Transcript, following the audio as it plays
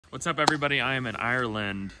What's up, everybody? I am in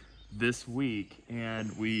Ireland this week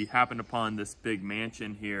and we happened upon this big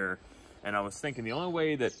mansion here, and I was thinking the only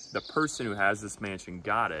way that the person who has this mansion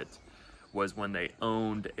got it was when they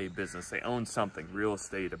owned a business. They owned something, real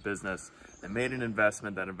estate, a business. They made an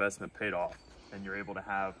investment, that investment paid off, and you're able to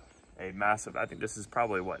have a massive, I think this is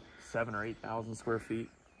probably what, 7,000 or 8,000 square feet,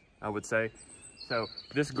 I would say. So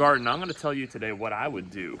this garden, I'm gonna tell you today what I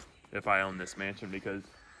would do if I owned this mansion, because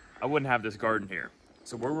I wouldn't have this garden here.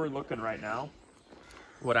 So where we're looking right now,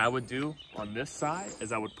 what I would do on this side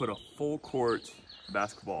is I would put a full court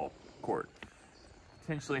basketball court.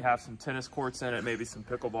 Potentially have some tennis courts in it, maybe some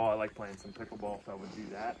pickleball. I like playing some pickleball, so I would do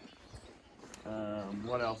that.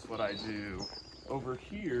 What else would I do? Over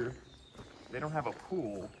here, they don't have a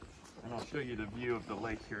pool, and I'll show you the view of the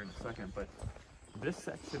lake here in a second, but this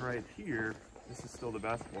section right here, this is still the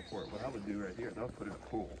basketball court. What I would do right here is I would put in a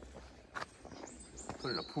pool.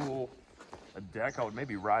 Put in a pool, a deck. I would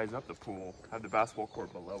maybe rise up the pool, have the basketball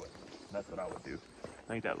court below it. That's what I would do. I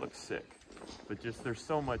think that looks sick. But just there's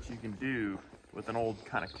so much you can do with an old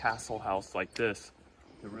kind of castle house like this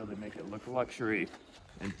to really make it look luxury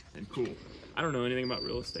and cool. I don't know anything about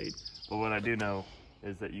real estate, but what I do know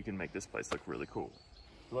is that you can make this place look really cool.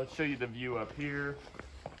 So let's show you the view up here.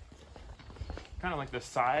 Kind of like the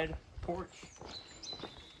side porch.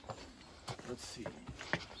 Let's see.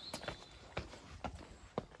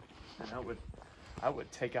 And I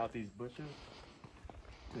would take out these bushes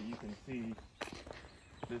so you can see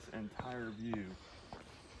this entire view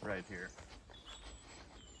right here.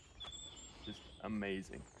 Just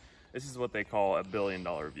amazing. This is what they call a $1 billion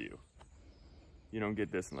view. You don't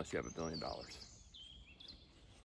get this unless you have $1 billion.